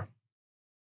far.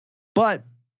 But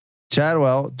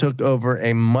Chadwell took over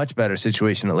a much better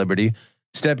situation at Liberty,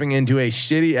 stepping into a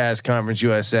shitty ass Conference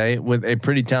USA with a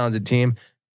pretty talented team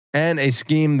and a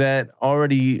scheme that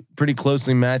already pretty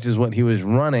closely matches what he was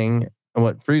running,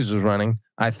 what Freeze was running,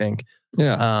 I think.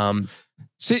 Yeah.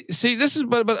 See, this is,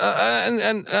 but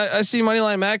I see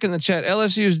Moneyline Mac in the chat.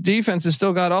 LSU's defense is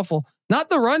still god awful. Not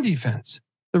the run defense.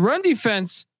 The run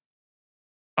defense.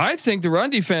 I think the run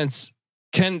defense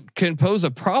can pose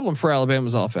a problem for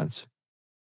Alabama's offense.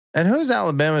 And who's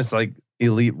Alabama's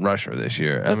elite rusher this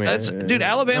year? I mean, dude,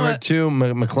 Alabama number 2,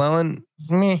 McClellan.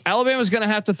 Alabama's going to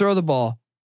have to throw the ball.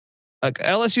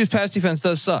 LSU's pass defense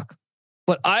does suck,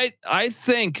 but I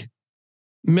think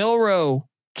Milroe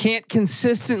can't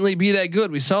consistently be that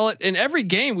good. We saw it in every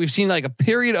game. We've seen a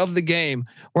period of the game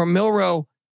where Milroe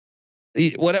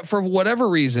for whatever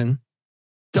reason,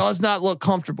 does not look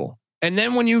comfortable. And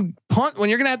then when you punt, when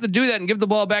you're going to have to do that and give the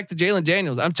ball back to Jalen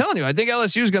Daniels, I'm telling you, I think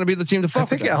LSU is going to be the team to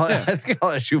fuck. I think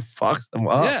LSU fucks them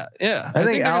up. Yeah. I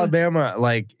think Alabama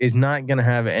is not going to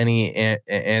have any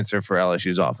answer for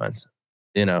LSU's offense.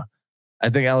 I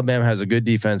think Alabama has a good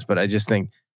defense, but I just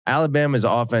think Alabama's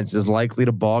offense is likely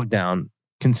to bog down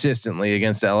consistently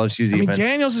against the LSU's defense.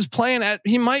 Daniels is playing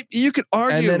you could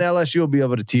argue, and then LSU will be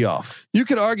able to tee off. You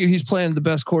could argue he's playing the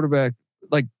best quarterback,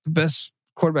 like the best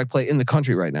quarterback play in the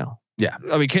country right now. Yeah.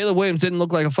 Caleb Williams didn't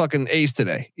look like a fucking ace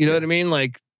today. You know what I mean?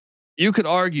 Like, you could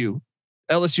argue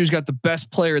LSU's got the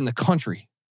best player in the country.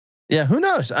 Yeah. Who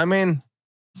knows? I mean,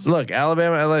 look,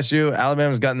 Alabama, LSU,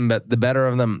 Alabama's gotten the better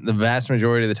of them the vast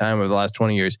majority of the time over the last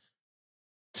 20 years.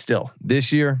 Still,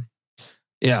 this year.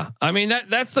 Yeah. I mean,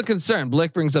 that's the concern.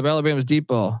 Blick brings up Alabama's deep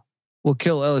ball will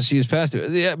kill LSU's pass.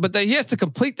 Yeah, but he has to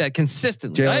complete that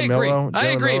consistently. I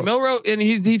agree. Milroe, and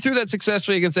he threw that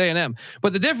successfully against A&M.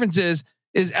 But the difference is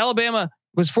Alabama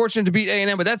was fortunate to beat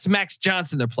A&M, but that's Max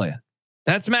Johnson they're playing.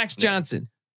 That's Max Johnson.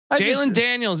 Jalen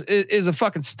Daniels is a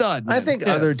fucking stud, man. I think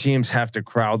other teams have to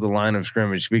crowd the line of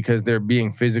scrimmage because they're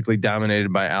being physically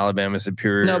dominated by Alabama's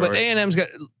superior. No, but A&M's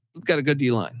got a good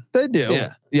D line. They do.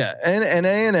 Yeah. And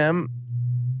A&M,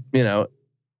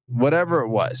 whatever it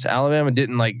was, Alabama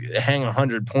didn't hang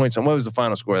 100 points on. What was the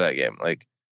final score of that game?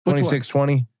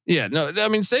 26-20? Yeah, no, I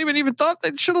mean, Saban even thought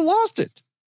they should have lost it.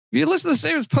 If you listen to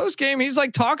Saban's post game, he's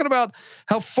talking about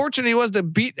how fortunate he was to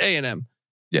beat A&M.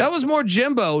 Yeah. That was more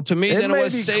Jimbo to me than it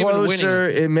was Saban winning.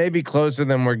 It may be closer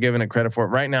than we're giving it credit for.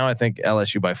 Right now, I think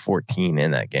LSU by 14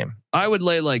 in that game. I would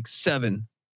lay 7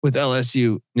 with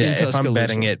LSU. Yeah, if I'm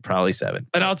betting it, probably 7.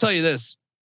 And I'll tell you this.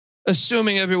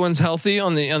 Assuming everyone's healthy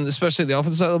on especially the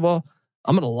offensive side of the ball,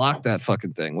 I'm going to lock that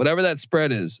fucking thing. Whatever that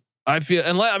spread is, I feel,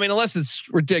 unless it's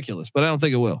ridiculous, but I don't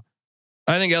think it will.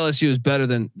 I think LSU is better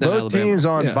than both Alabama. Teams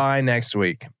on bye next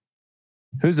week.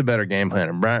 Who's a better game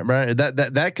planner? Brian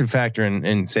that could factor in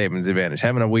Saban's advantage.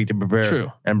 Having a week to prepare. True.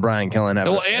 And Brian Kelly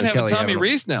having Tommy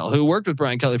Rees now, who worked with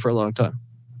Brian Kelly for a long time.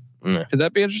 Could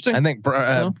that be interesting? I think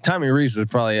Tommy Rees was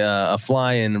probably a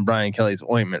fly in Brian Kelly's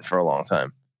ointment for a long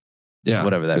time. Yeah,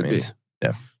 whatever that means. Be.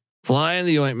 Yeah, fly in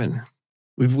the ointment.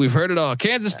 We've heard it all.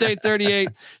 Kansas State 38,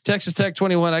 Texas Tech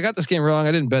 21. I got this game wrong.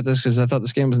 I didn't bet this because I thought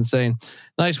this game was insane.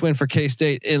 Nice win for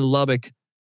K-State in Lubbock.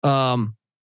 Yeah.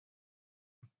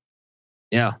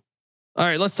 All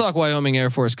right, let's talk Wyoming Air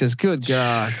Force because good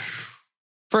God.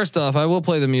 First off, I will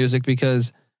play the music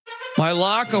because my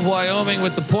lock of Wyoming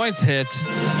with the points hit.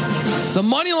 The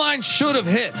money line should have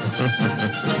hit.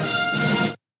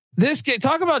 This game,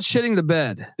 talk about shitting the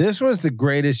bed. This was the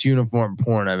greatest uniform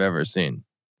porn I've ever seen.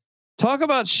 Talk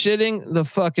about shitting the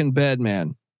fucking bed,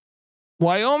 man.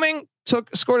 Wyoming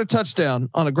scored a touchdown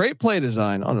on a great play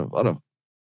design on a I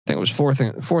think it was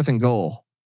fourth and goal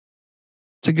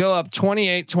to go up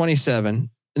 28-27. And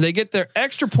they get their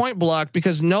extra point blocked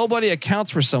because nobody accounts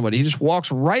for somebody. He just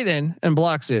walks right in and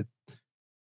blocks it.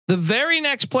 The very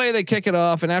next play they kick it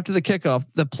off, and after the kickoff,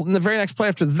 the very next play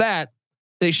after that,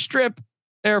 they strip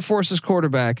Air Force's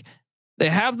quarterback. They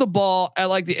have the ball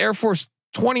at the Air Force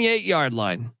 28-yard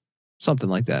line, something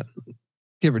like that,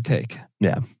 give or take.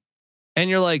 Yeah. And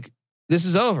you're like, this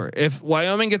is over. If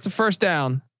Wyoming gets a first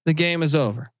down, the game is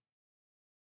over.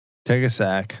 Take a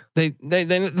sack. They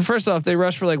first off, they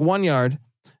rush for 1 yard.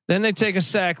 Then they take a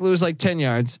sack, lose 10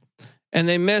 yards, and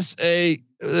they miss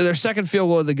their second field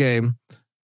goal of the game.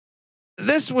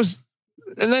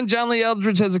 And then John Lee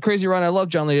Eldridge has a crazy run. I love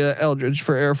John Lee Eldridge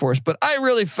for Air Force, but I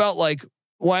really felt like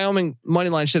Wyoming money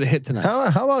line should have hit tonight. How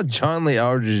about John Lee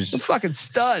Eldridge? The fucking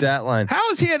stud. Stat line.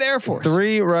 How is he at Air Force?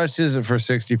 3 rushes for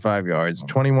 65 yards,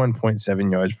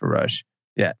 21.7 yards per rush.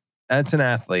 Yeah, that's an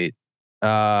athlete.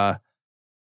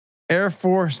 Air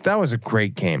Force. That was a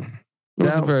great game. It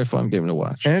was a very fun game to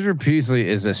watch. Andrew Peasley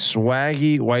is a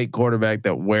swaggy white quarterback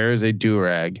that wears a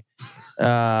do-rag.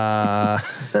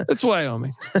 It's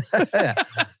Wyoming. Yeah.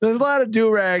 There's a lot of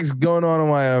do-rags going on in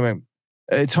Wyoming.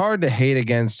 It's hard to hate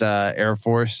against Air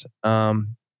Force.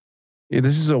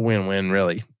 This is a win-win,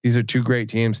 really. These are two great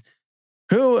teams.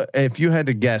 Who, if you had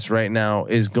to guess right now,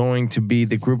 is going to be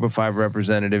the Group of 5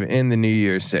 representative in the New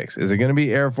Year's Six? Is it going to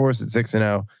be Air Force at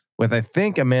 6-0 with, I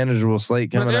think, a manageable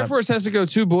slate coming up? But Air Force has to go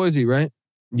to Boise, right?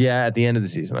 Yeah, at the end of the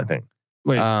season, I think.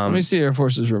 Wait, let me see Air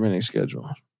Force's remaining schedule.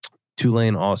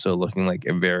 Tulane also looking like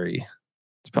a very.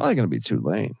 It's probably going to be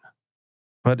Tulane.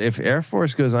 But if Air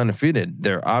Force goes undefeated,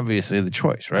 they're obviously the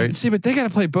choice, right? See, but they got to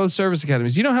play both service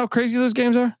academies. You know how crazy those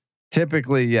games are?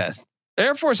 Typically, yes.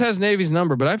 Air Force has Navy's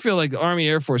number, but I feel like the Army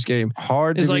Air Force game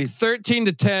hard is to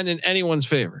 13-10 in anyone's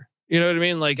favor. You know what I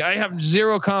mean? Like I have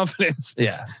zero confidence.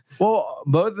 Yeah. Well,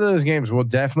 both of those games will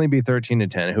definitely be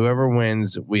 13-10. Whoever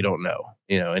wins, we don't know.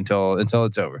 Until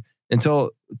it's over.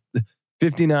 Until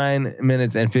 59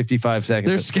 minutes and 55 seconds.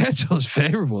 Their schedule is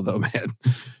favorable though, man.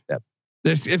 Yep.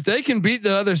 If they can beat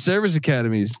the other service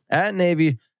academies at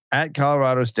Navy, at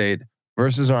Colorado State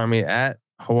versus Army, at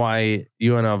Hawaii,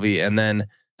 UNLV, and then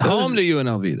home to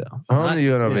UNLV though. Home to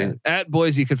UNLV. Yeah. At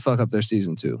Boise could fuck up their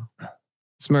season too.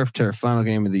 Smurf Turf final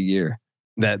game of the year.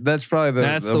 That's probably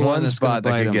the one spot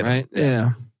that could get right.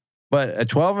 Yeah. But a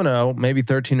 12-0, maybe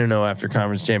 13-0 after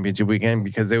conference championship weekend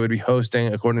because they would be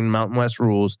hosting, according to Mountain West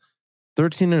rules,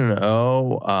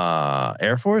 13-0.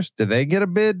 Air Force, did they get a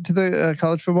bid to the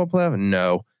college football playoff?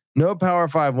 No Power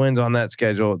 5 wins on that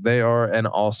schedule. They are and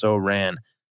also ran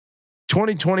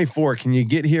 2024. Can you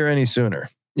get here any sooner?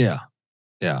 Yeah.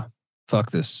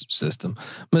 Fuck this system.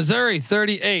 Missouri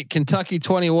 38, Kentucky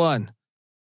 21.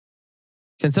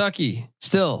 Kentucky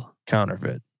still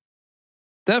counterfeit.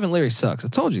 Devin Leary sucks. I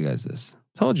told you guys this.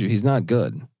 I told you he's not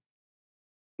good.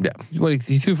 Yeah. What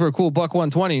he threw for a cool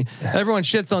 $120. Everyone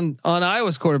shits on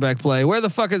Iowa's quarterback play. Where the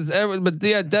fuck is everyone? But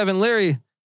yeah, Devin Leary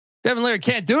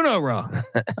can't do no wrong.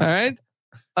 All right.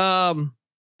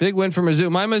 Big win for Mizzou.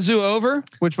 My Mizzou over,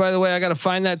 which by the way, I got to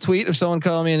find that tweet of someone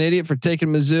calling me an idiot for taking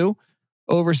Mizzou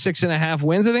over 6.5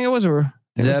 wins. I think it was, or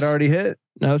did that already hit?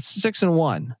 No, it's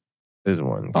 6-1. There's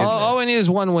one. All we need is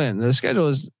one win. The schedule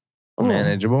is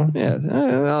manageable. Yeah.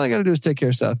 All I got to do is take care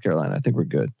of South Carolina. I think we're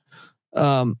good.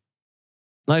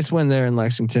 Nice win there in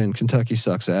Lexington. Kentucky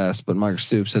sucks ass, but Mark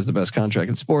Stoops has the best contract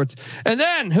in sports. And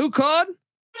then who called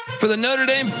for the Notre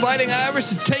Dame Fighting Irish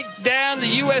to take down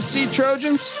the USC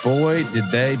Trojans? Boy, did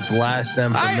they blast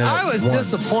them. I was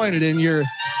disappointed in your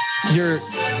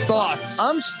thoughts.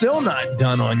 I'm still not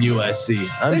done on USC.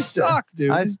 They suck, dude.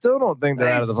 I still don't think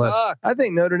they're out of the playoffs. I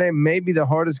think Notre Dame may be the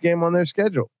hardest game on their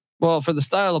schedule. Well, for the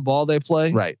style of ball they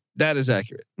play, right? That is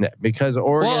accurate. Yeah, because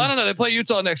Oregon. Well, I don't know. They play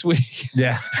Utah next week.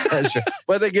 Yeah, that's true.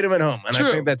 But they get them at home, and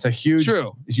I think that's a huge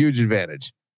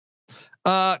advantage.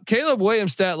 Caleb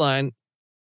Williams' stat line,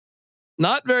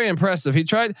 not very impressive. He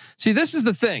tried. See, this is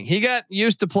the thing. He got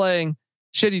used to playing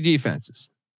shitty defenses,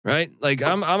 right? Like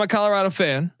I'm a Colorado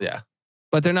fan. Yeah,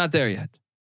 but they're not there yet.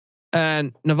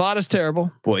 And Nevada's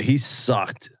terrible. Boy, he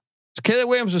sucked. So Caleb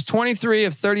Williams was 23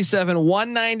 of 37,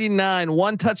 199,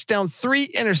 1 touchdown, 3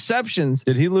 interceptions.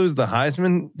 Did he lose the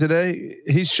Heisman today?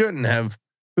 He shouldn't have.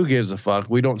 Who gives a fuck?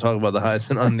 We don't talk about the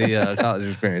Heisman on the college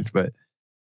experience, but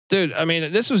dude, I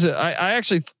mean, this was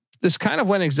this kind of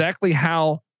went exactly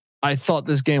how I thought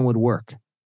this game would work.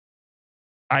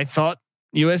 I thought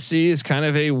USC is kind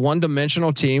of a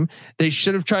one-dimensional team. They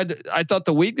should have tried to. I thought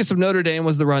the weakness of Notre Dame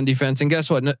was the run defense, and guess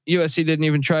what? USC didn't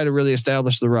even try to really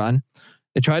establish the run.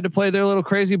 They tried to play their little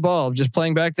crazy ball of just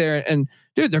playing back there. And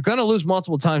dude, they're going to lose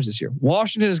multiple times this year.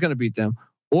 Washington is going to beat them.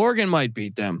 Oregon might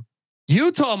beat them.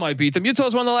 Utah might beat them.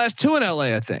 Utah's won the last 2 in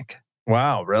LA, I think.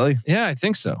 Wow, really? Yeah, I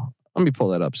think so. Let me pull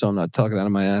that up so I'm not talking out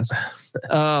of my ass.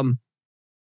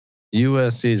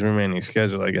 USC's remaining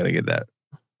schedule. I got to get that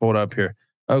pulled up here.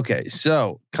 Okay,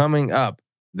 so coming up,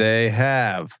 they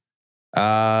have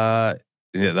the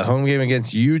home game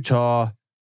against Utah.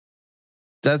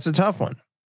 That's a tough one.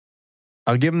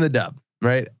 I'll give them the dub,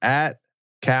 right? At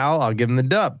Cal, I'll give them the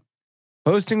dub.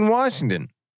 Hosting Washington,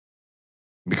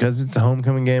 because it's the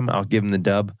homecoming game, I'll give them the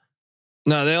dub.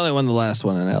 No, they only won the last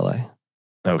one in LA.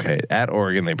 Okay, at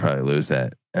Oregon, they probably lose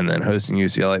that. And then hosting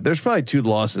UCLA, there's probably 2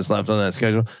 losses left on that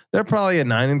schedule. They're probably a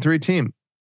 9-3 team.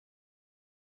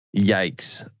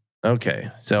 Yikes.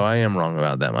 Okay, so I am wrong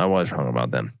about them. I was wrong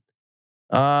about them.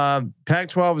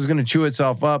 Pac-12 is going to chew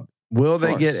itself up. Will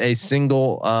they get a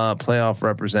single playoff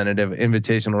representative,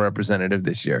 invitational representative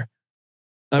this year?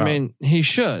 I mean, he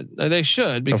should. They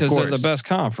should because they're the best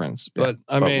conference. But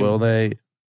I mean, will they?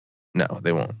 No,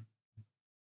 they won't.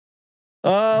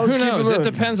 Who knows? It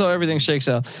depends how everything shakes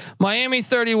out. Miami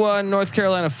 31, North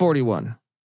Carolina 41.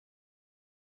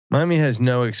 Miami has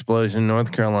no explosion.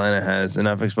 North Carolina has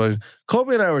enough explosion.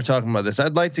 Colby and I were talking about this.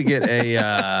 I'd like to get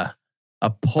a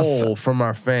poll from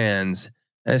our fans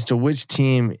as to which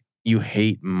team you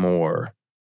hate more.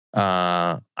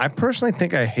 I personally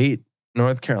think I hate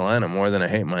North Carolina more than I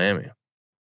hate Miami.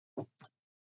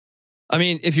 I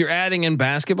mean, if you're adding in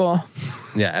basketball,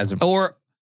 yeah,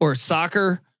 or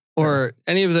soccer or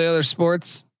any of the other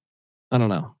sports, I don't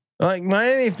know. Like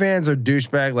Miami fans are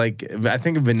douchebag. Like I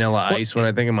think of Vanilla Ice when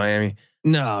I think of Miami.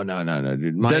 No,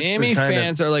 dude. Miami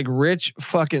fans are like rich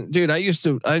fucking dude. I used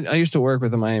to work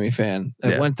with a Miami fan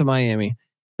that went to Miami.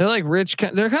 They're like rich.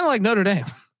 They're kind of like Notre Dame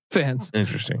fans.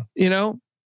 Interesting. You know,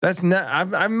 That's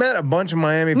not. I've met a bunch of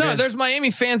Miami. No, fans. there's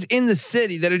Miami fans in the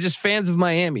city that are just fans of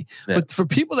Miami. Yeah. But for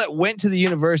people that went to the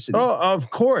university, Oh, of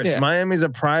course, Yeah. Miami's a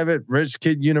private rich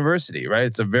kid university, right?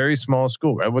 It's a very small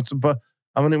school, right? We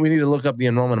need to look up the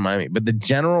enrollment in Miami, but the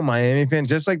general Miami fan,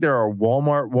 just like there are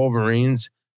Walmart Wolverines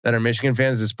that are Michigan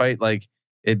fans, despite like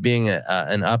it being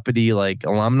an uppity like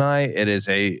alumni, it is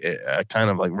a kind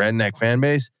of like redneck fan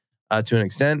base to an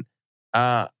extent.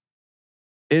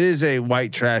 It is a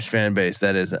white trash fan base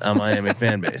that is a Miami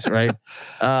fan base, right?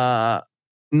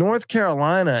 North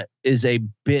Carolina is a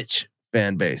bitch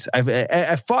fan base.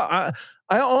 I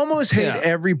almost hate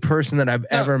every person that I've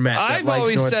ever met. I've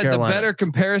always said the better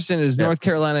comparison is North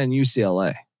Carolina and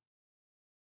UCLA.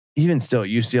 Even still,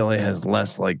 UCLA has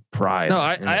less like pride. No,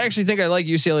 I actually think I like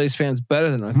UCLA's fans better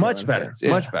than North Carolina fans.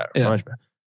 Much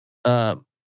better.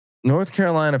 North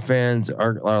Carolina fans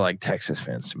are like Texas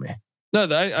fans to me. No,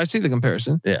 I see the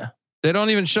comparison. Yeah. They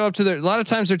don't even show up to a lot of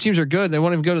times their teams are good. They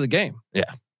won't even go to the game. Yeah.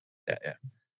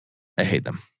 I hate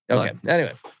them. Okay.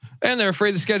 Anyway. And they're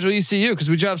afraid to schedule ECU because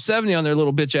we dropped 70 on their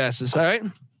little bitch asses. All right.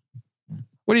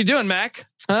 What are you doing, Mac?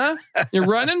 Huh? You're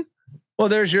running? Well,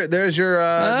 there's your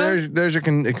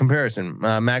comparison.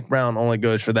 Mac Brown only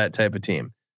goes for that type of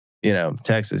team. You know,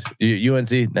 Texas,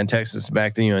 UNC, then Texas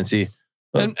back to UNC.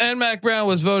 And Mac Brown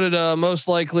was voted most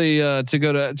likely to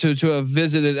go to have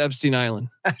visited Epstein Island.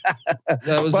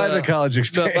 That was by the college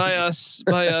experience.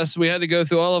 By us. We had to go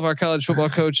through all of our college football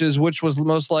coaches, which was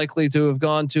most likely to have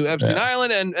gone to Epstein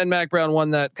Island, and Mac Brown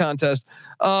won that contest.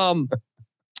 Nice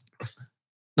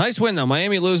win though.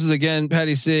 Miami loses again.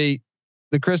 Patty C.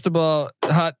 The Cristobal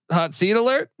hot seat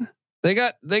alert. They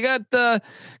got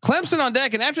Clemson on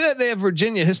deck, and after that they have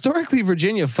Virginia. Historically,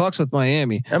 Virginia fucks with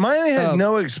Miami, and Miami has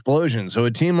no explosion. So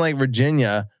a team like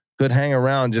Virginia could hang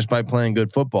around just by playing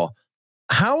good football.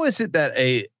 How is it that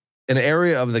an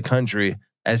area of the country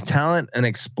as talent and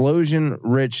explosion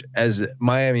rich as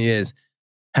Miami is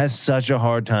has such a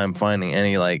hard time finding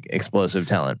any like explosive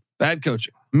talent? Bad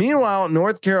coaching. Meanwhile,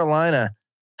 North Carolina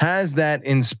has that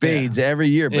in spades every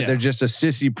year, but they're just a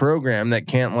sissy program that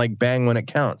can't like bang when it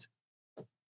counts.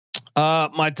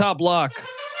 My top lock,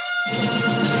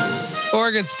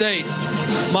 Oregon State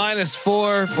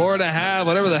 -4, 4.5,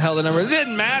 whatever the hell the number. It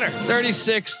didn't matter.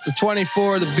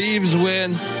 36-24. The Beavs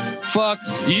win. Fuck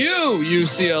you,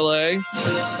 UCLA.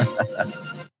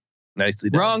 Nicely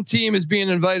done. Wrong team is being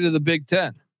invited to the Big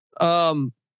Ten.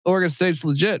 Oregon State's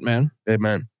legit, man.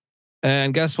 Amen.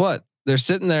 And guess what? They're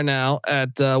sitting there now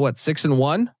at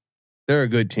 6-1. They're a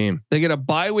good team. They get a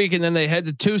bye week and then they head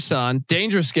to Tucson.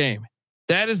 Dangerous game.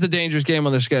 That is the dangerous game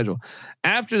on their schedule.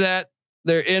 After that,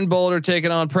 they're in Boulder taking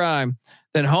on Prime,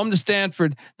 then home to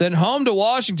Stanford, then home to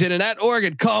Washington, and at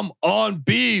Oregon. Come on,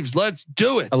 Beavs, let's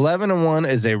do it. 11-1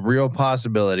 is a real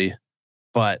possibility,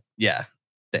 but yeah,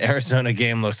 the Arizona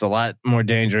game looks a lot more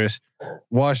dangerous.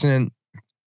 Washington,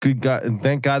 good God,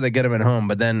 thank God they get them at home,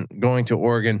 but then going to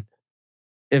Oregon,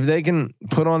 if they can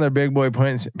put on their big boy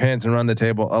pants and run the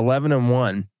table,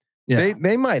 11-1,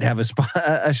 they might have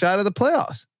a shot at the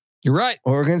playoffs. You're right.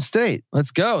 Oregon State.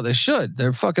 Let's go. They should.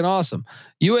 They're fucking awesome.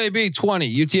 UAB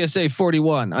 20, UTSA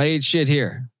 41. I ate shit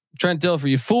here. Trent Dilfer,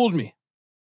 you fooled me.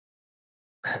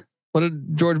 What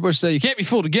did George Bush say? You can't be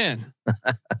fooled again.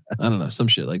 I don't know. Some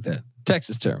shit like that.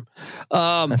 Texas term.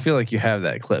 I feel like you have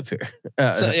that clip here.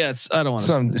 I don't want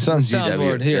to. Some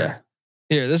soundboard here. Yeah.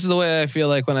 Here, this is the way I feel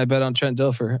like when I bet on Trent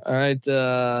Dilfer. All right.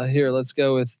 Here, let's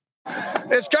go with.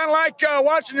 It's kind of like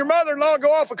watching your mother-in-law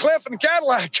go off a cliff in a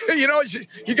Cadillac. You know,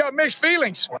 you got mixed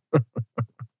feelings.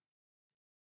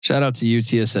 Shout out to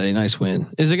UTSA. Nice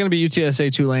win. Is it going to be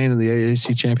UTSA Tulane in the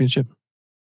AAC championship?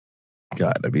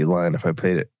 God, I'd be lying if I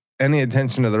paid it any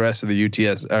attention to the rest of the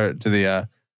UTS or to the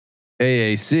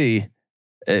AAC.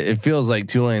 It feels like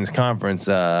Tulane's conference.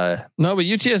 No, but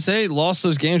UTSA lost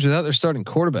those games without their starting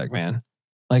quarterback, man.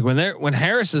 Like when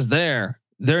Harris is there,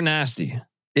 they're nasty.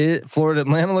 Florida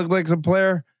Atlanta looks like a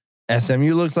player.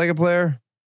 SMU looks like a player.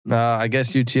 I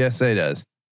guess UTSA does.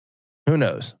 Who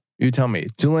knows? You tell me.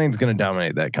 Tulane's going to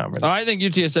dominate that conference. I think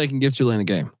UTSA can give Tulane a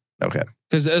game. Okay.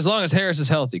 Because as long as Harris is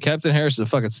healthy, Captain Harris is a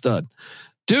fucking stud.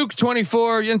 Duke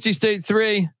 24, NC State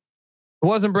 3. It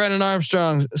wasn't Brandon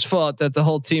Armstrong's fault that the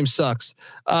whole team sucks.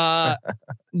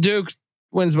 Duke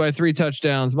wins by 3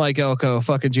 touchdowns. Mike Elko,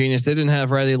 fucking genius. They didn't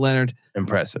have Riley Leonard.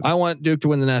 Impressive. I want Duke to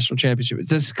win the national championship. It's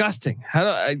disgusting.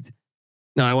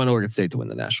 No, I want Oregon State to win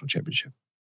the national championship.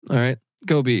 All right,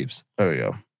 go Beavs. There we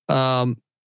go.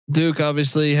 Duke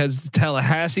obviously has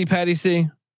Tallahassee. Patty C.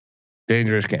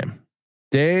 Dangerous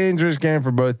game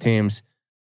for both teams.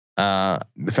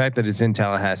 The fact that it's in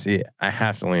Tallahassee, I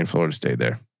have to lean Florida State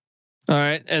there. All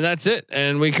right, and that's it.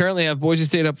 And we currently have Boise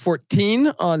State up 14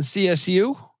 on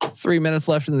CSU. 3 minutes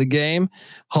left in the game.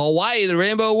 Hawaii, the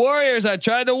Rainbow Warriors. I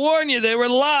tried to warn you, they were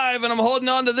live, and I'm holding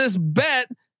on to this bet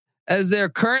as they're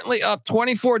currently up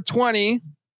 24-20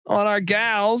 on our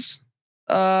gals.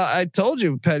 I told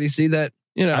you, Petty C, that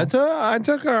I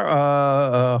took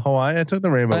our Hawaii. I took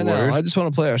the Rainbow I know. Warriors. I just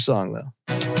want to play our song though.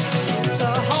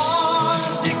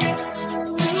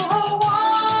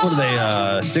 What are they?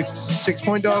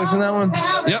 6-point dogs in that one?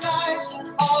 Yep.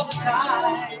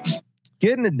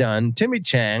 Getting it done. Timmy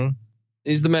Chang.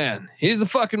 He's the man. He's the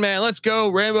fucking man. Let's go,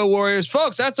 Rainbow Warriors,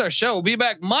 folks. That's our show. We'll be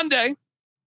back Monday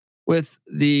with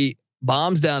the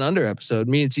Bombs Down Under episode.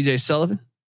 Me and CJ Sullivan.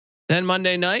 Then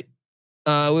Monday night,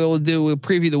 we'll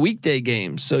preview the weekday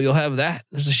games. So you'll have that.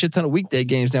 There's a shit ton of weekday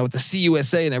games now with the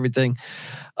CUSA and everything.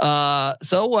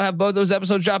 So we'll have both those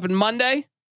episodes dropping Monday.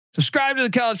 Subscribe to the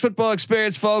College Football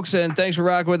Experience, folks, and thanks for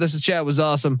rocking with us. The chat was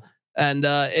awesome. And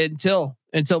until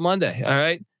Monday, all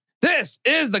right. This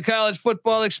is the College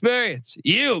Football Experience.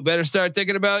 You better start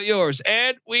thinking about yours.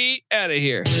 And we out of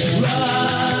here.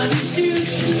 Run and shoot.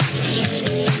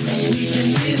 We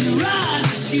can really run and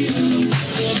shoot.